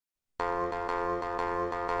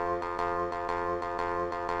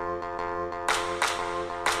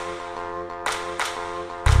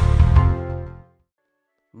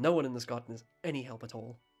No one in this garden is any help at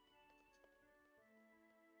all.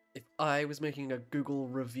 If I was making a Google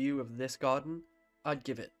review of this garden, I'd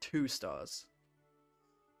give it 2 stars.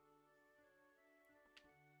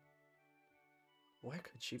 Where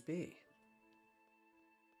could she be?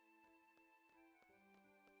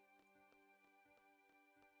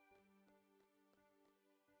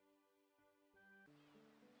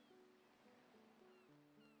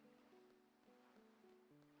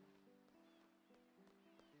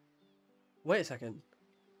 Wait a second.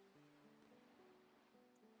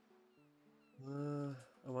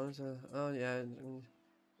 I wanted to. Oh yeah.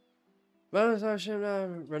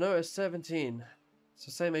 Renault is 17.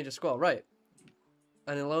 So same age as Squall, right?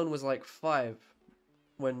 And Ellone was like 5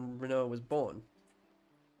 when Renault was born.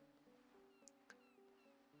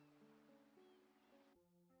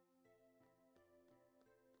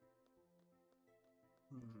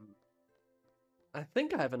 I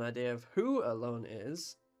think I have an idea of who Ellone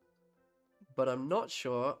is, but I'm not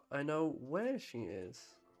sure I know where she is.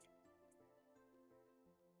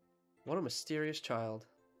 What a mysterious child.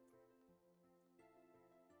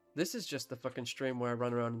 This is just the fucking stream where I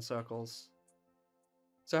run around in circles.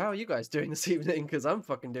 So how are you guys doing this evening? Because I'm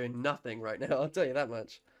fucking doing nothing right now, I'll tell you that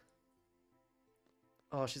much.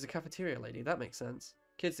 Oh, she's a cafeteria lady, that makes sense.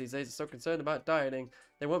 Kids these days are so concerned about dieting,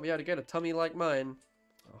 they won't be able to get a tummy like mine.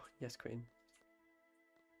 Oh, yes, queen.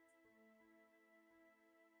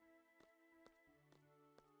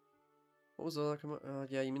 What was all that?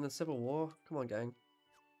 Yeah, you mean the Civil War? Come on, gang.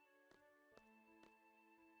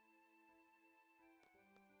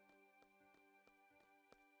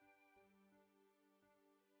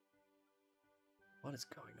 What is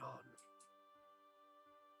going on?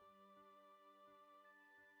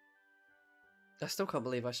 I still can't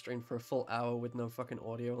believe I streamed for a full hour with no fucking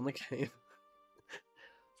audio on the game.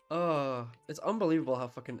 Oh, it's unbelievable how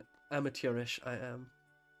fucking amateurish I am.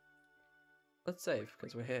 Let's save,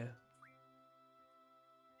 because we're here.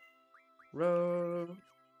 Row.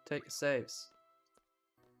 Take your saves.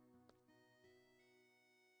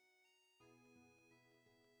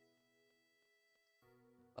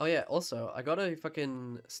 Oh yeah, also, I got a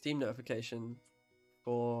fucking Steam notification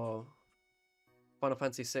for Final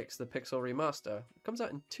Fantasy VI, the Pixel Remaster. It comes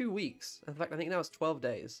out in 2 weeks. In fact, I think now it's 12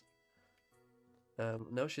 days.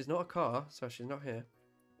 No, she's not a car, so she's not here.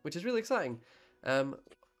 Which is really exciting. I'm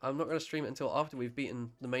not going to stream it until after we've beaten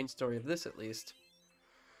the main story of this, at least.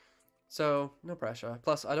 So, no pressure.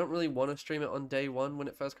 Plus, I don't really want to stream it on day 1 when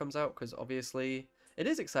it first comes out, because obviously, it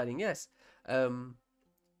is exciting, yes.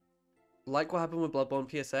 Like what happened with Bloodborne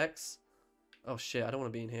PSX. Oh shit, I don't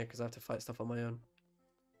want to be in here because I have to fight stuff on my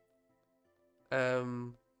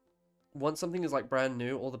own. Once something is like brand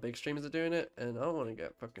new, all the big streamers are doing it, and I don't want to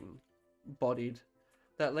get fucking bodied.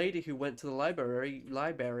 That lady who went to the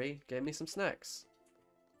library gave me some snacks.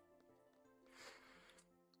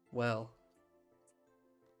 Well,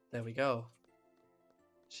 there we go.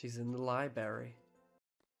 She's in the library.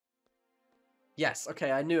 Yes,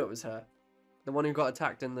 okay, I knew it was her. The one who got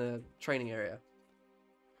attacked in the training area.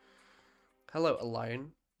 Hello, Ellone.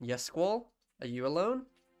 Yes, Squall? Are you alone?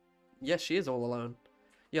 Yes, she is all alone.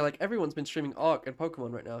 Yeah, like, everyone's been streaming Ark and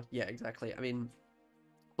Pokemon right now. Yeah, exactly. I mean,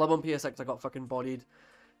 Bloodborne PSX, I got fucking bodied.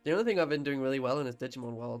 The only thing I've been doing really well in is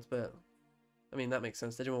Digimon World, but... I mean, that makes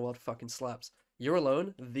sense. Digimon World fucking slaps. You're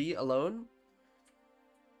alone? The Ellone?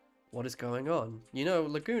 What is going on? You know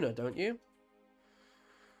Laguna, don't you?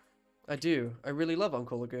 I do. I really love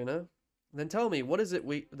Uncle Laguna. Then tell me, what is it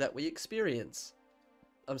that we experience?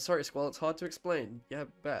 I'm sorry, Squall, it's hard to explain. Yeah,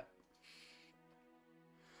 bet.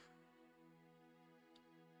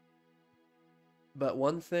 But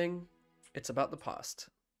one thing, it's about the past.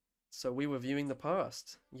 So we were viewing the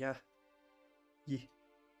past. Yeah. Yeah.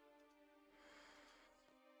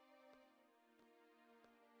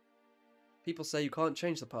 People say you can't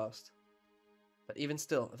change the past. But even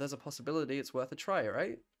still, if there's a possibility, it's worth a try,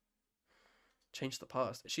 right? Change the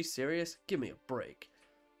past. Is she serious? Give me a break.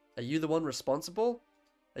 Are you the one responsible?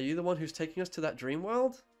 Are you the one who's taking us to that dream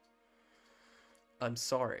world? I'm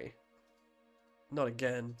sorry. Not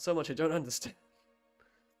again. So much I don't understand.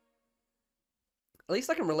 At least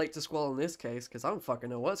I can relate to Squall in this case, because I don't fucking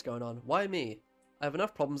know what's going on. Why me? I have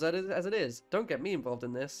enough problems as it is. Don't get me involved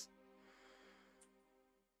in this.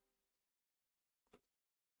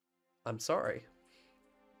 I'm sorry.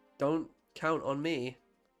 Don't count on me.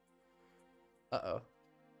 Uh-oh.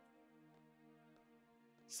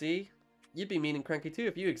 See? You'd be mean and cranky too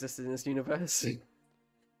if you existed in this universe.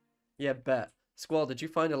 Yeah, bet. Squall, did you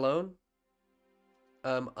find Ellone?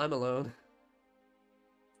 I'm alone.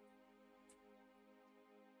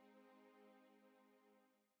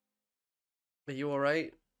 Are you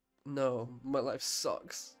alright? No, my life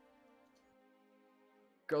sucks.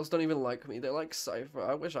 Girls don't even like me, they like Cypher.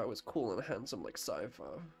 I wish I was cool and handsome like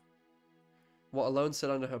Cypher. What Ellone said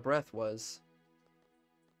under her breath was,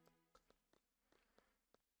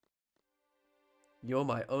 "You're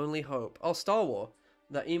my only hope." Oh, Star Wars.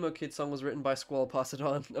 That emo kid song was written by Squall. Pass it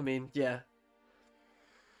on. I mean, yeah.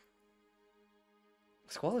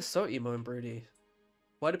 Squall is so emo and broody.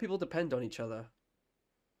 Why do people depend on each other?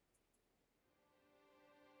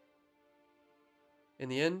 In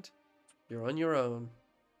the end, you're on your own.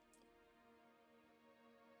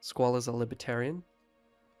 Squall is a libertarian.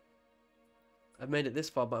 I've made it this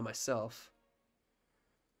far by myself.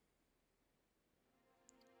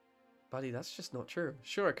 Buddy, that's just not true.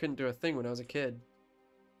 Sure, I couldn't do a thing when I was a kid.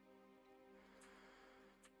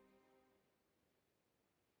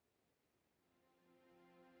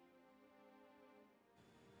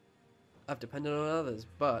 I've depended on others,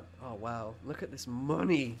 but... oh, wow. Look at this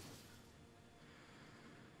money!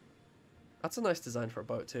 That's a nice design for a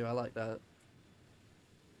boat, too. I like that.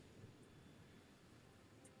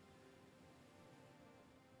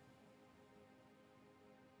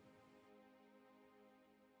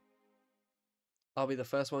 I'll be the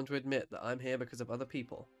first one to admit that I'm here because of other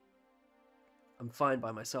people. I'm fine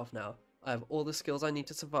by myself now. I have all the skills I need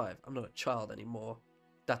to survive. I'm not a child anymore.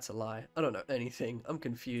 That's a lie. I don't know anything. I'm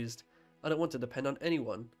confused. I don't want to depend on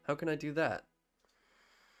anyone. How can I do that?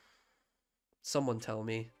 Someone tell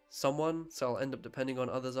me. Someone, so I'll end up depending on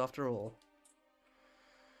others after all.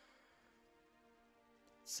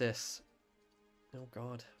 Sis. Oh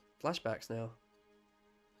god. Flashbacks now.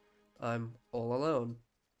 I'm all alone,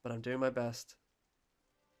 but I'm doing my best.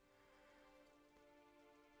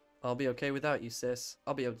 I'll be okay without you, sis.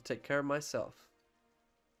 I'll be able to take care of myself.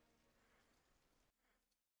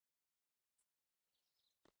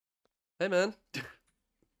 Hey, man.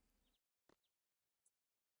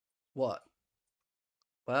 What?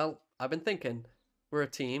 Well, I've been thinking. We're a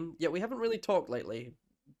team, yet we haven't really talked lately.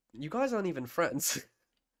 You guys aren't even friends.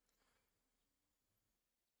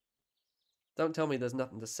 Don't tell me there's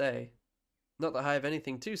nothing to say. Not that I have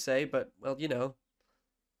anything to say, but, well, you know.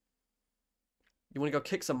 You want to go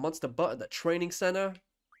kick some monster butt at the training center?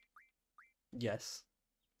 Yes.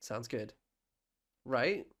 Sounds good.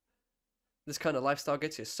 Right? This kind of lifestyle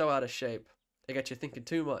gets you so out of shape. It gets you thinking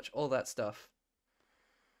too much, all that stuff.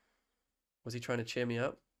 Was he trying to cheer me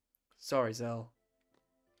up? Sorry, Zell.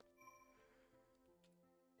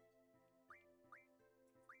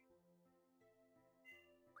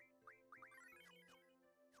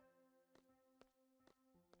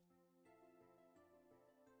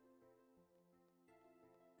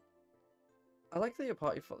 I like that your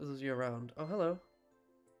party follows you around. Oh, hello.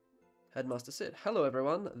 Headmaster Sid. Hello,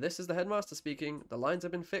 everyone. This is the headmaster speaking. The lines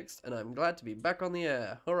have been fixed, and I'm glad to be back on the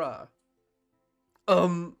air. Hurrah.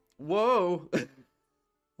 Whoa.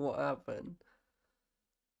 What happened?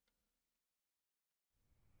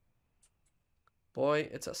 Boy,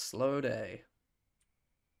 it's a slow day.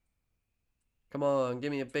 Come on,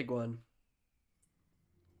 give me a big one.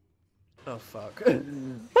 Oh, fuck.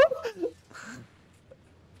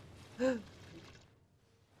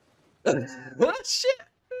 What shit?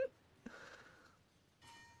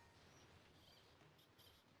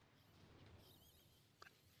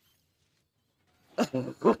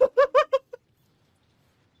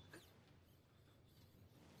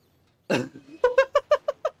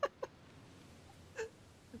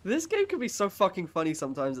 This game can be so fucking funny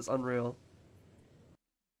sometimes, it's unreal.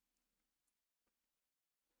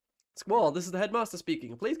 Squall, this is the headmaster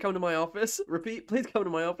speaking. Please come to my office. Repeat, please come to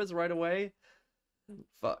my office right away.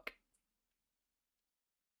 Fuck.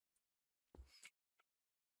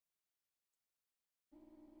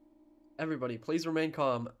 Everybody, please remain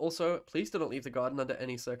calm. Also, please do not leave the garden under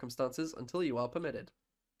any circumstances until you are permitted.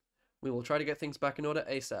 We will try to get things back in order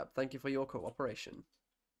ASAP. Thank you for your cooperation.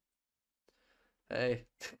 Hey.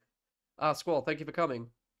 Squall, thank you for coming.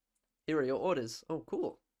 Here are your orders. Oh,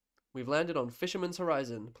 cool. We've landed on Fisherman's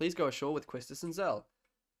Horizon. Please go ashore with Quistis and Zell.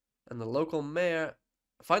 And the local mayor...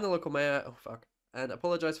 Find the local mayor... Oh, fuck. And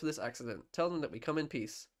apologize for this accident. Tell them that we come in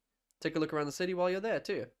peace. Take a look around the city while you're there,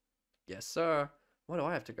 too. Yes, sir. Why do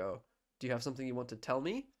I have to go? Do you have something you want to tell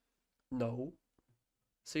me? No.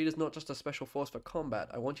 Seed is not just a special force for combat.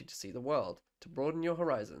 I want you to see the world, to broaden your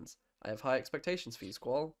horizons. I have high expectations for you,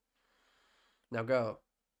 Squall. Now go.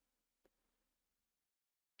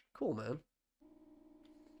 Cool, man.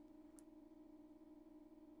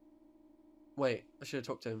 Wait, I should have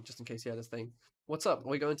talked to him just in case he had his thing. What's up? Are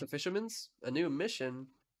we going to Fisherman's? A new mission?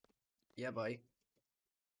 Yeah, bye.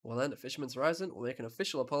 We'll land at Fisherman's Horizon, we'll make an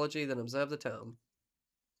official apology, then observe the town.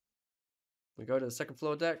 We go to the second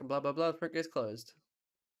floor deck, and blah blah blah, the front gate's closed.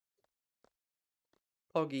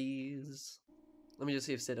 Poggies. Let me just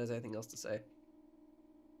see if Sid has anything else to say.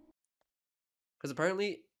 Because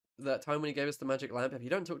apparently, that time when he gave us the magic lamp, if you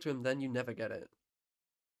don't talk to him, then you never get it.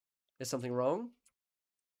 Is something wrong?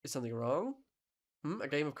 Is something wrong? A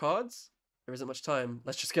game of cards? There isn't much time.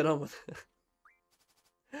 Let's just get on with it.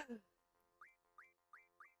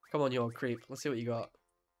 Come on, you old creep. Let's see what you got.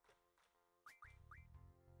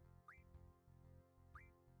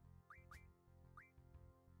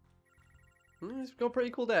 He's got a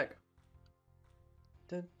pretty cool deck.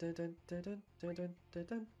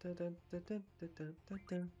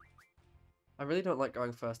 I really don't like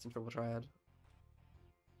going first in Triple Triad.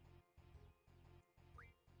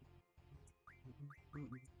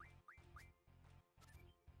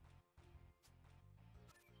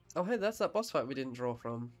 Oh hey, that's that boss fight we didn't draw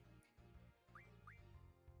from.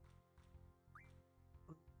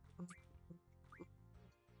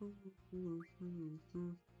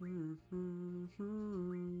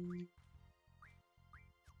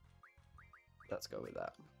 Let's go with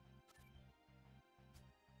that.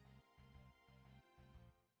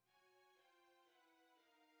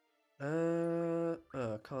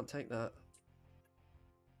 Can't take that.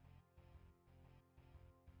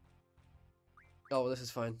 Oh, this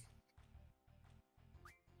is fine.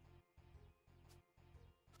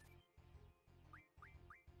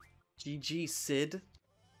 GG, Sid.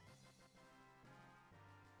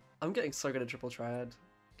 I'm getting so good at Triple Triad,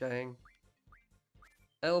 gang.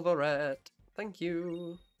 Elvaret, thank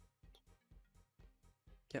you.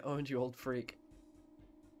 Get owned, you old freak.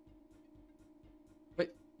 Wait.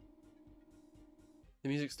 The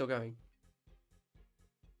music's still going.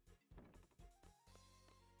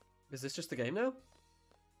 Is this just the game now?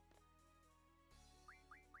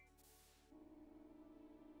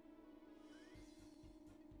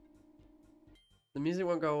 The music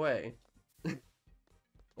won't go away.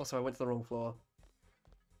 Also, I went to the wrong floor.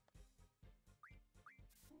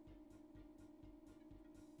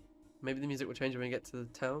 Maybe the music will change when we get to the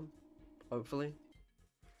town. Hopefully.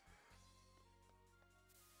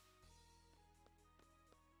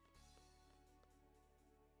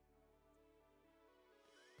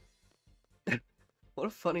 What a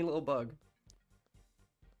funny little bug.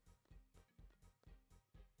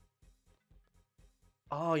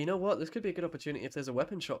 Oh, you know what? This could be a good opportunity if there's a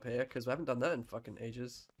weapon shop here, because we haven't done that in fucking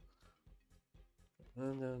ages.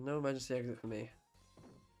 No emergency exit for me.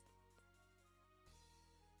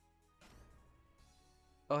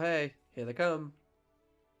 Oh hey, here they come.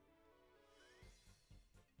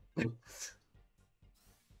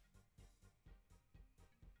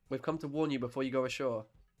 We've come to warn you before you go ashore.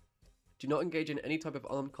 Do not engage in any type of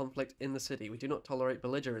armed conflict in the city. We do not tolerate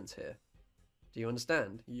belligerents here. Do you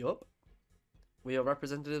understand? Yup. We are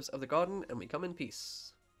representatives of the garden and we come in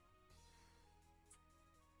peace.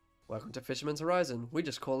 Welcome to Fisherman's Horizon. We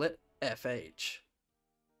just call it FH.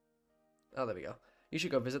 Oh, there we go. You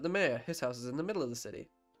should go visit the mayor. His house is in the middle of the city.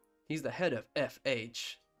 He's the head of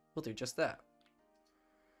FH. We'll do just that.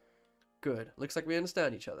 Good. Looks like we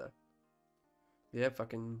understand each other. Yeah,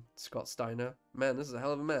 fucking Scott Steiner. Man, this is a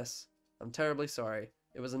hell of a mess. I'm terribly sorry.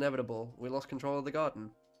 It was inevitable. We lost control of the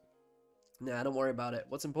garden. Nah, don't worry about it.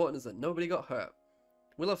 What's important is that nobody got hurt.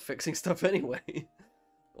 We love fixing stuff anyway.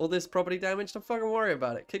 All this property damage, don't fucking worry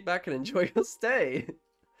about it. Kick back and enjoy your stay.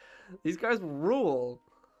 These guys rule.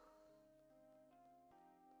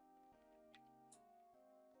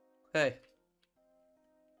 Hey.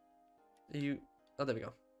 Are you... Oh, there we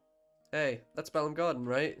go. Hey, that's Balam Garden,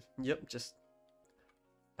 right? Yep, just...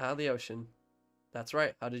 out of the ocean. That's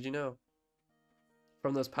right. How did you know?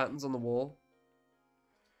 From those patterns on the wall.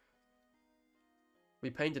 We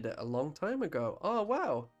painted it a long time ago. Oh,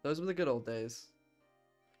 wow. Those were the good old days.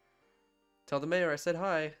 Tell the mayor I said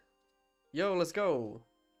hi. Yo, let's go.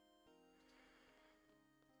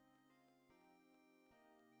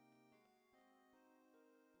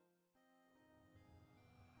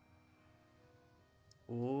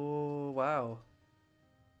 Oh, wow.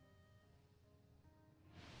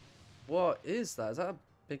 What is that? Is that a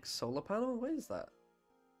big solar panel? What is that?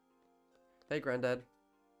 Hey, Granddad.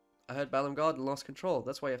 I heard Balam Garden lost control.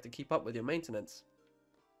 That's why you have to keep up with your maintenance.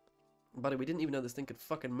 Buddy, we didn't even know this thing could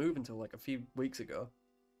fucking move until like a few weeks ago.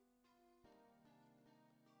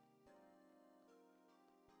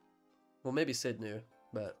 Well, maybe Sid knew,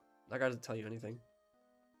 but that guy doesn't tell you anything.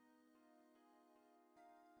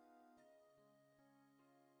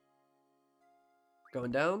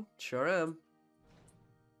 Going down? Sure am.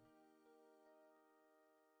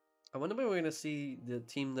 I wonder when we're going to see the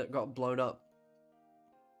team that got blown up.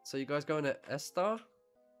 So you guys going to Estar?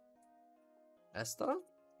 Estar?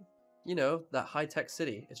 You know, that high-tech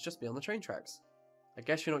city. It's just beyond the train tracks. I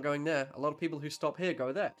guess you're not going there. A lot of people who stop here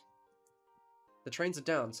go there. The trains are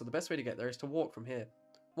down, so the best way to get there is to walk from here.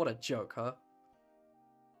 What a joke, huh?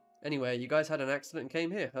 Anyway, you guys had an accident and came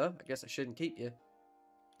here, huh? I guess I shouldn't keep you.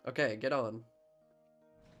 Okay, get on.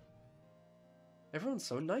 Everyone's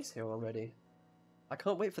so nice here already. I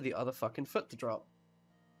can't wait for the other fucking foot to drop.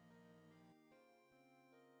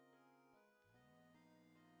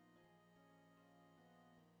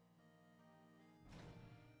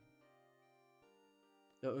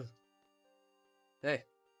 Hey.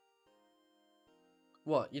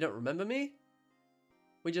 What, you don't remember me?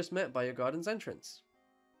 We just met by your garden's entrance.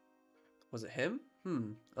 Was it him?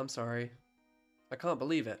 I'm sorry. I can't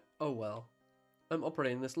believe it. Oh well. I'm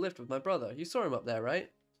operating this lift with my brother. You saw him up there,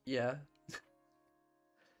 right? Yeah.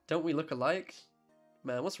 Don't we look alike?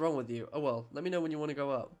 Man, what's wrong with you? Oh well, let me know when you want to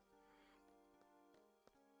go up.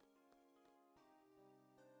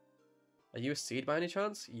 Are you a seed by any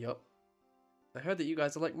chance? Yup. I heard that you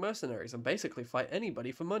guys are like mercenaries and basically fight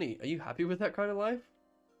anybody for money. Are you happy with that kind of life?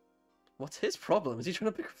 What's his problem? Is he trying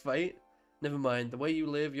to pick a fight? Never mind, the way you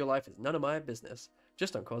live your life is none of my business.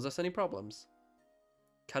 Just don't cause us any problems.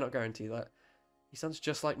 Cannot guarantee that. He sounds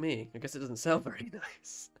just like me. I guess it doesn't sound very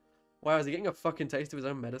nice. Wow, is he getting a fucking taste of his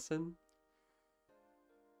own medicine?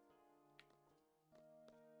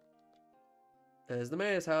 There's the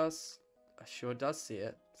mayor's house. I sure does see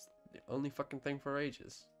it. It's the only fucking thing for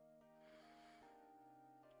ages.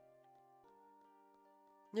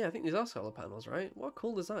 Yeah, I think these are solar panels, right? What a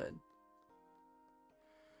cool design.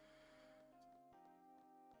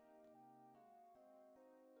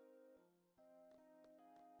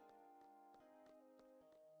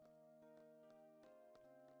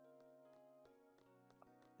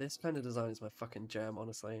 This kind of design is my fucking jam,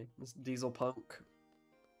 honestly. This diesel punk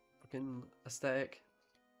fucking aesthetic.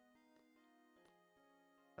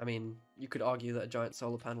 I mean, you could argue that a giant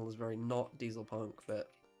solar panel is very not diesel punk, but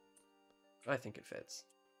I think it fits.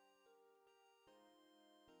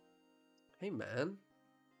 Hey, man.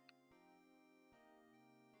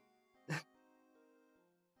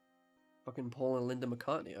 Fucking Paul and Linda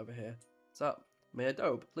McCartney over here. What's up? Mayor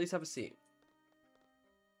Dope, please have a seat.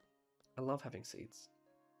 I love having seats.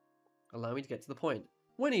 Allow me to get to the point.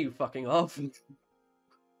 When are you fucking off?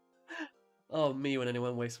 Oh, me when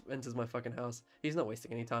anyone enters my fucking house. He's not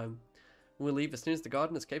wasting any time. We'll leave as soon as the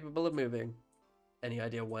garden is capable of moving. Any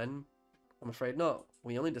idea when? I'm afraid not.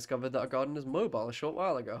 We only discovered that our garden is mobile a short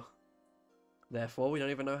while ago. Therefore, we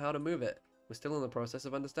don't even know how to move it. We're still in the process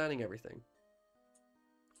of understanding everything.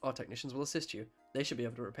 Our technicians will assist you. They should be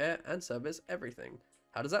able to repair and service everything.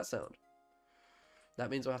 How does that sound? That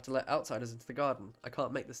means we'll have to let outsiders into the garden. I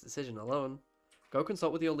can't make this decision alone. Go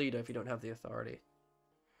consult with your leader if you don't have the authority.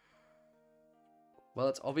 Well,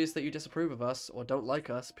 it's obvious that you disapprove of us, or don't like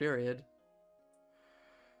us, period.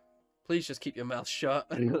 Please just keep your mouth shut.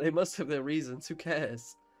 They must have their reasons, who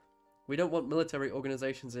cares? We don't want military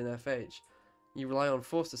organizations in FH. You rely on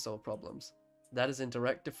force to solve problems. That is in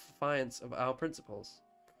direct defiance of our principles.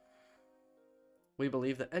 We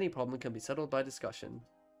believe that any problem can be settled by discussion.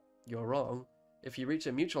 You're wrong. If you reach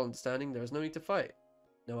a mutual understanding, there is no need to fight.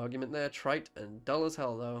 No argument there, trite and dull as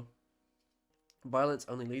hell, though. Violence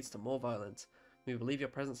only leads to more violence. We believe your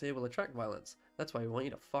presence here will attract violence. That's why we want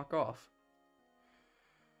you to fuck off.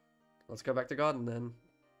 Let's go back to garden, then.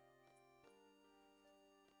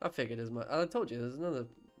 I figured as much. I told you, there's another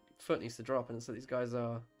foot needs to drop, and so these guys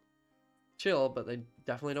are chill, but they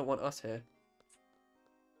definitely don't want us here.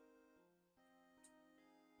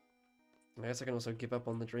 I guess I can also give up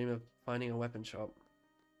on the dream of finding a weapon shop.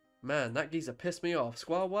 Man, that geezer pissed me off.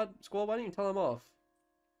 Squall, what? Squall, why don't you tell him off?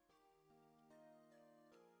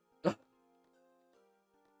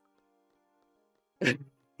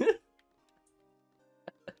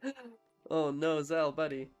 Oh no, Zell,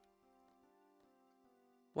 buddy.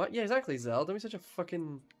 What? Yeah, exactly, Zell. Don't be such a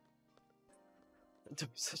fucking...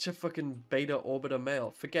 Don't be such a fucking beta orbiter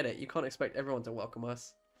male. Forget it. You can't expect everyone to welcome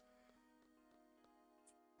us.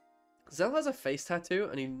 Zell has a face tattoo,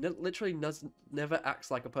 and he literally never acts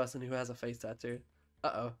like a person who has a face tattoo.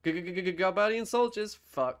 Uh-oh. Guardian soldiers!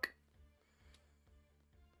 Fuck.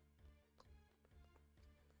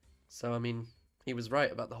 So, I mean, he was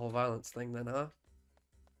right about the whole violence thing then, huh?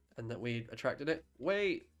 And that we attracted it?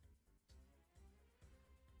 Wait!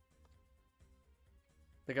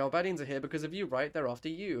 The Galbadians are here because of you, right? They're after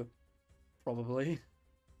you. Probably.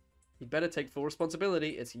 You'd better take full responsibility.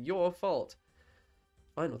 It's your fault.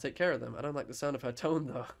 Fine, we'll take care of them. I don't like the sound of her tone,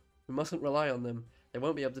 though. We mustn't rely on them. They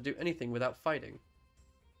won't be able to do anything without fighting.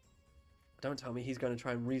 Don't tell me he's going to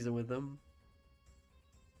try and reason with them.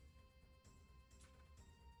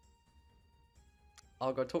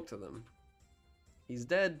 I'll go talk to them. He's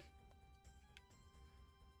dead.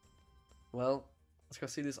 Well, let's go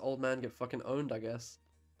see this old man get fucking owned, I guess.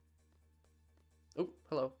 Oh,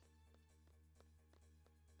 hello.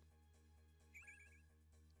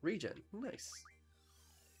 Regen. Nice.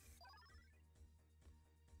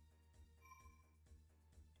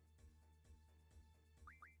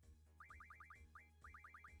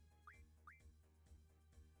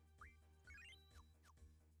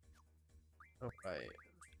 Alright.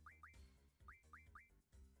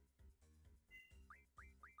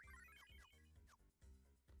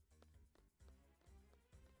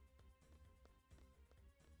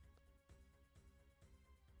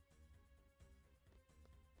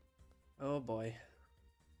 Oh boy.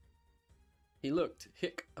 He looked,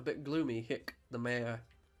 hick, a bit gloomy, hick, the mayor.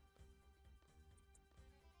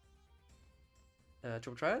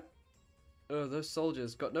 Triple try it? Oh, those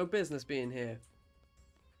soldiers got no business being here.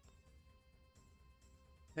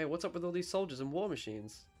 Hey, what's up with all these soldiers and war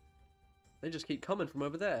machines? They just keep coming from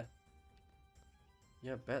over there.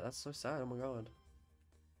 Yeah, I bet. That's so sad. Oh my god.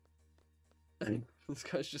 This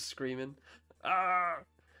guy's just screaming. Ah!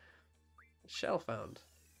 Shell found.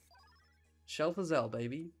 Shell for Zell,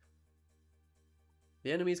 baby.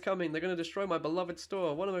 The enemy's coming. They're going to destroy my beloved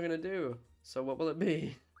store. What am I going to do? So what will it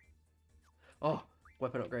be? Oh,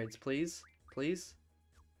 weapon upgrades, please. Please.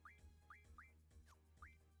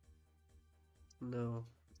 No.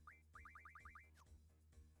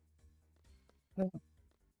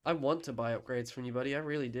 I want to buy upgrades from you, buddy. I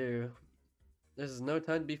really do. This is no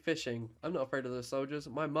time to be fishing. I'm not afraid of those soldiers.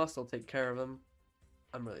 My must will take care of them.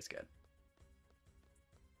 I'm really scared.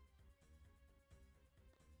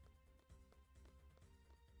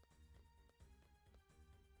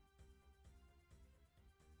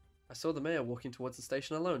 I saw the mayor walking towards the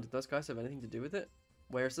station alone. Did those guys have anything to do with it?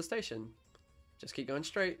 Where's the station? Just keep going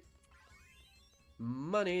straight.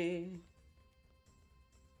 Money.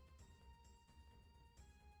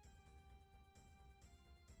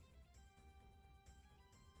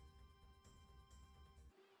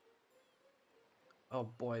 Oh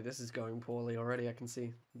boy, this is going poorly already, I can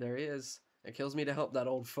see. There he is. It kills me to help that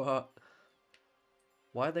old fart.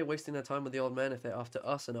 Why are they wasting their time with the old man if they're after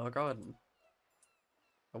us in our garden?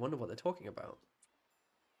 I wonder what they're talking about.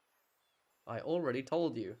 I already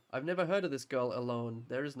told you. I've never heard of this girl Ellone.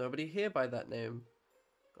 There is nobody here by that name.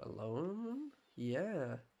 Ellone?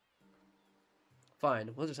 Yeah.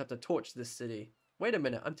 Fine, we'll just have to torch this city. Wait a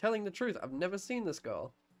minute, I'm telling the truth. I've never seen this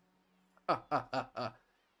girl. Ha ha ha ha.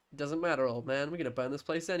 It doesn't matter, old man. We're gonna burn this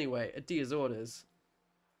place anyway. At Dia's orders.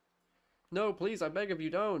 No, please, I beg of you,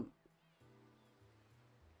 don't.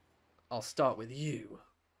 I'll start with you.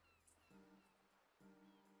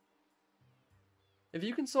 If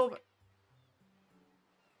you can solve...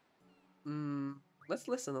 let's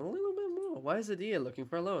listen a little bit more. Why is Adia looking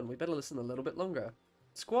for Ellone? We better listen a little bit longer.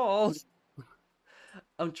 Squall!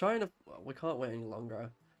 I'm trying to... Well, we can't wait any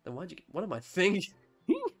longer. Then why'd you... What am I thinking?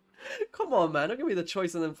 Come on, man. Don't give me the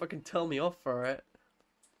choice and then fucking tell me off for it.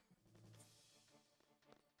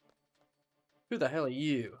 Who the hell are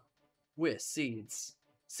you? We're Seeds.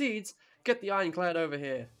 Seeds, get the Ironclad over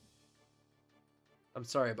here. I'm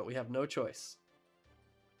sorry, but we have no choice.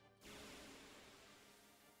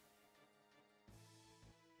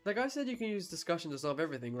 The guy said you can use discussion to solve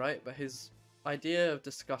everything, right? But his idea of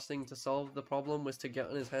discussing to solve the problem was to get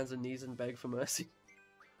on his hands and knees and beg for mercy.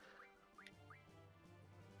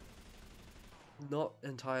 Not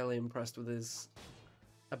entirely impressed with his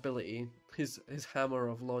ability. His hammer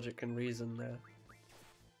of logic and reason there.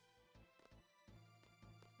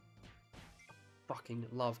 Fucking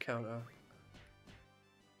love counter.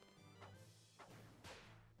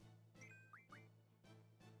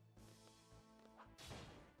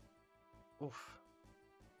 Oof.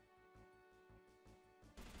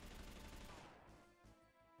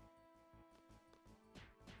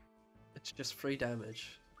 It's just free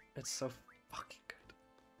damage. It's so fucking good.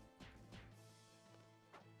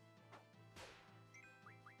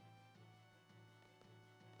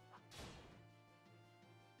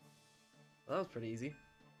 That was pretty easy.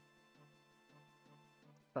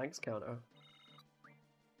 Thanks, counter.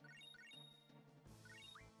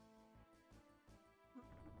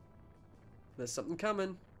 There's something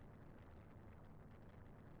coming.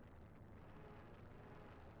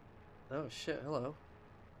 Oh shit, hello.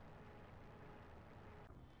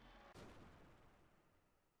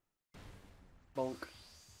 Bonk.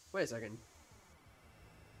 Wait a second.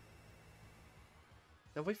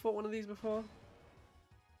 Have we fought one of these before?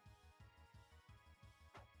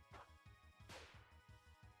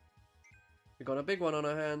 We got a big one on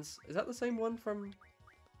our hands. Is that the same one from...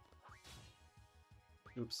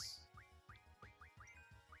 Oops.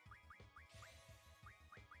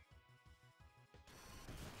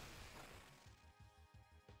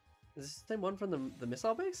 Is this the same one from the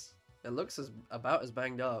missile base? It looks about as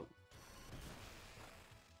banged up.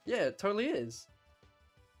 Yeah, it totally is.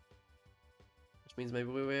 Which means maybe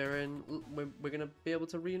we're gonna be able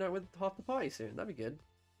to reunite with half the party soon. That'd be good.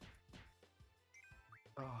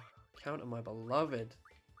 Oh, Count of my beloved.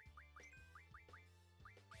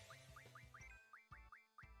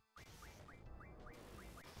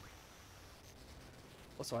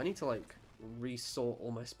 Also, I need to like resort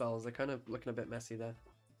all my spells. They're kind of looking a bit messy there.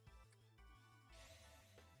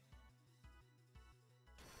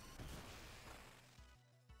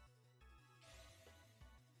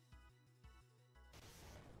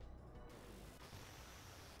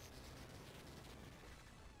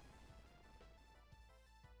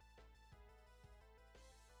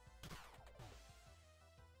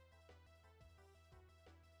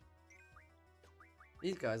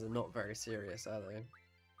 These guys are not very serious, are they?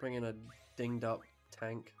 Bringing a dinged up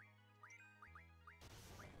tank.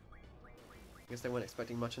 I guess they weren't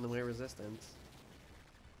expecting much in the way of resistance.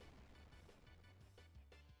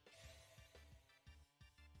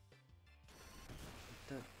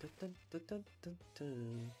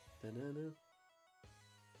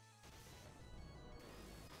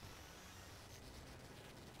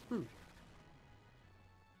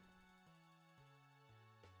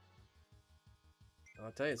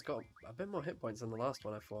 I'll tell you, it's got a bit more hit points than the last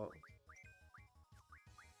one I fought.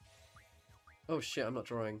 Oh shit, I'm not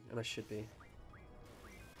drawing, and I should be.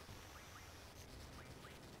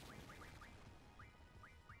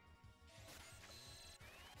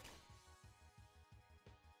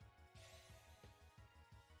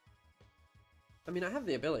 I mean, I have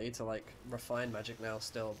the ability to, like, refine magic now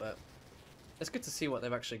still, but it's good to see what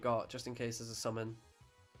they've actually got, just in case there's a summon.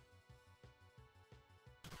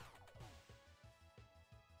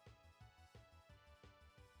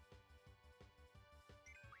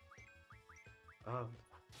 Oh.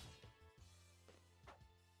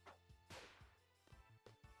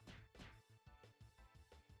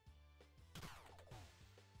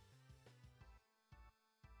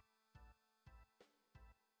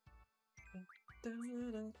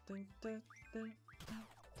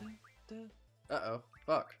 Uh-oh.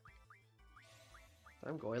 Fuck.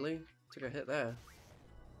 Damn, Goily. Took a hit there.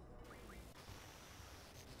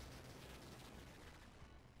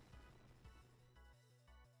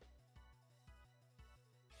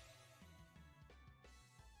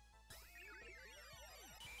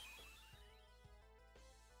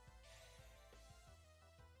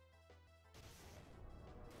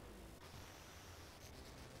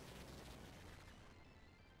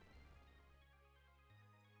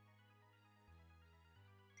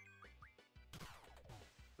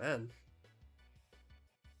 Man.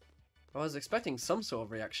 I was expecting some sort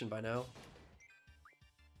of reaction by now.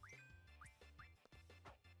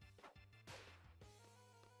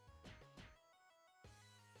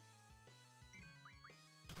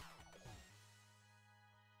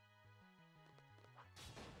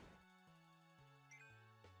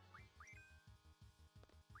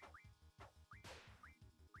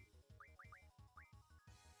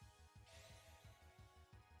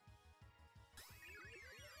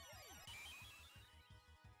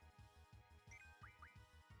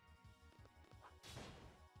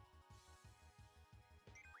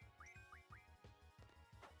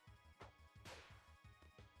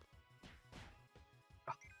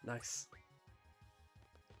 Nice.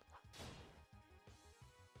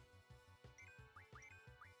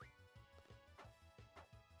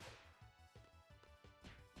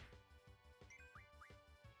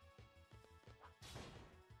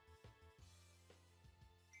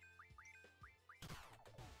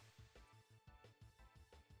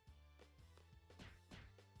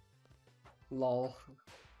 Lol.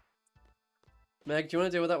 Meg, do you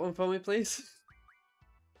want to deal with that one for me, please?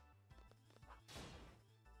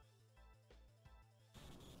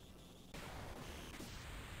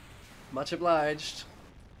 Much obliged.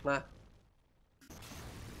 Nah.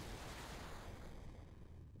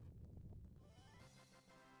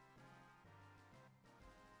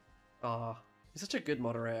 Aw, he's such a good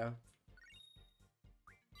moderator.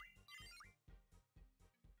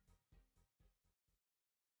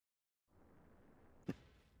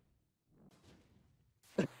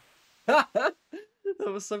 That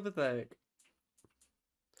was so pathetic.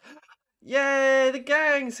 Yay, the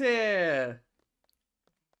gang's here!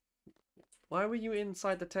 Why were you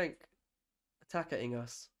inside the tank attacking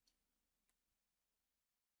us?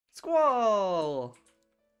 Squall!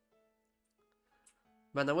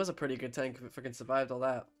 Man, that was a pretty good tank if it fucking survived all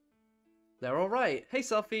that. They're alright. Hey,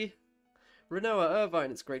 Selfie! Renoa,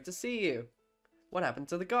 Irvine, it's great to see you. What happened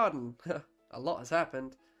to the garden? A lot has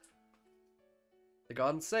happened. The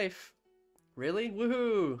garden's safe. Really?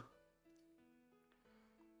 Woohoo!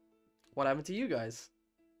 What happened to you guys?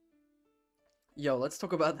 Yo, let's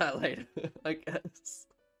talk about that later, I guess.